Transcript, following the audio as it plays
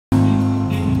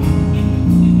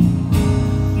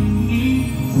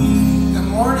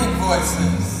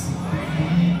voices.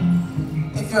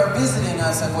 If you're visiting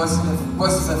us at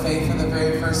Voices of Faith for the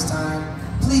very first time,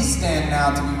 please stand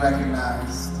now to be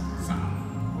recognized.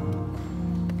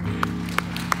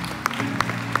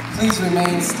 Please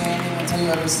remain standing until you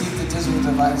have received a digital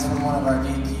device from one of our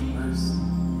gatekeepers.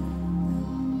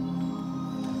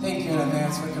 Thank you in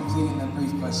advance for completing the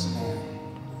brief questionnaire.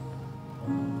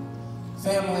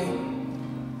 Family,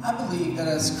 I believe that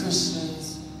as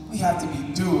Christians, we have to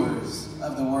be doers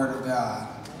of the Word of God.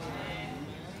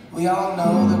 We all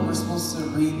know that we're supposed to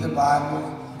read the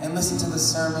Bible and listen to the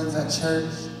sermons at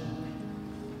church.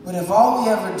 But if all we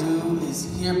ever do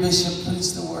is hear Bishop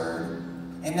preach the Word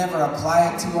and never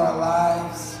apply it to our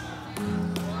lives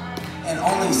and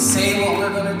only say what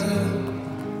we're going to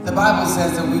do, the Bible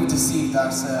says that we've deceived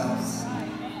ourselves.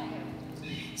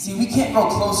 See, we can't grow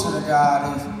closer to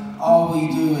God if all we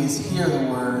do is hear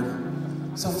the Word.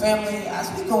 So family, as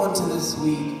we go into this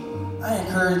week, I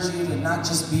encourage you to not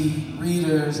just be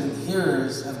readers and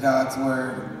hearers of God's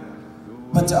Word,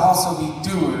 but to also be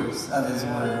doers of His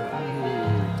Word.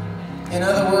 In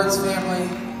other words, family,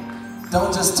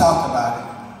 don't just talk about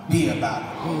it, be about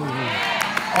it.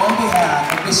 On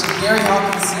behalf of Bishop Gary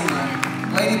Hawkins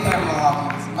Sr., Lady Pamela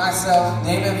Hawkins, myself,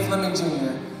 Deymon Fleming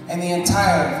Jr., and the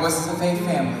entire Voices of Faith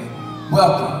family,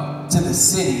 welcome to the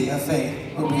City of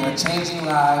Faith, where we are changing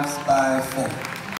lives by faith.